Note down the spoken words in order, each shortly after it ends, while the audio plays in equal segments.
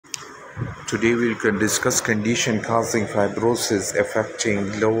Today we can discuss condition causing fibrosis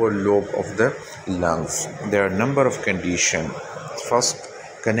affecting lower lobe of the lungs. There are a number of conditions. First,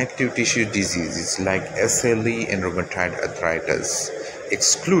 connective tissue diseases like SLE and rheumatoid arthritis,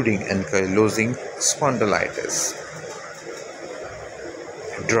 excluding ankylosing spondylitis.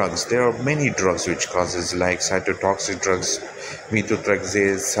 Drugs. There are many drugs which causes like cytotoxic drugs,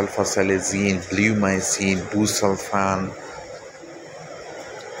 methotrexate, sulfasalazine, bleumycin, busulfan,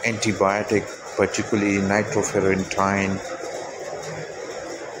 antibiotic, particularly nitrofurantoin,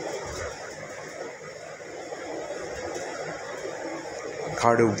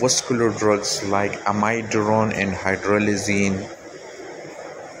 cardiovascular drugs like amiodarone and hydralazine.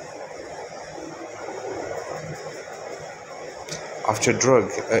 After drug,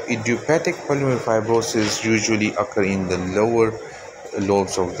 idiopathic pulmonary fibrosis usually occur in the lower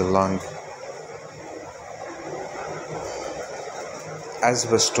lobes of the lung.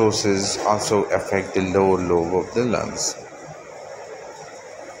 Asbestosis also affect the lower lobe of the lungs.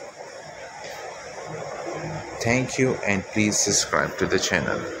 Thank you, and please subscribe to the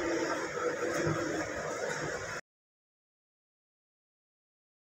channel.